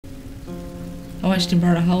I watched him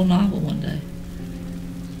burn a whole novel one day,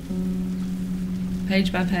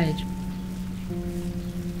 page by page.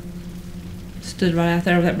 Stood right out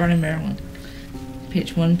there with that burning Maryland.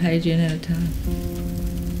 Pitched one page in at a time.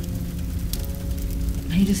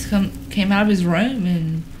 He just came out of his room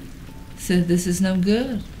and said, "This is no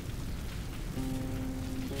good."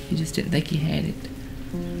 He just didn't think he had it.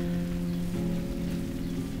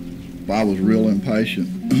 I was real impatient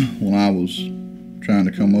when I was trying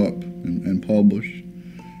to come up and publish,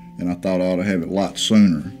 and I thought I ought to have it a lot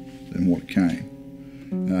sooner than what came.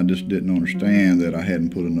 And I just didn't understand that I hadn't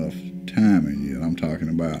put enough time in yet. I'm talking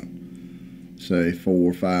about, say,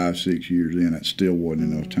 4, 5, 6 years in, that still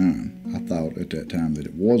wasn't enough time. I thought at that time that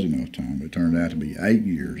it was enough time. It turned out to be 8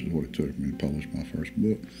 years is what it took me to publish my first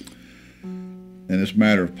book. And it's a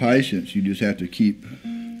matter of patience. You just have to keep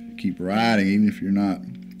writing, even if you're not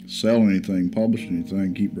selling anything, publishing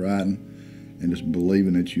anything, keep writing and just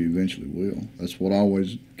believing that you eventually will. That's what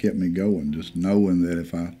always kept me going, just knowing that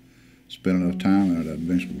if I spent enough time in it, I'd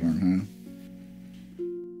eventually learn how.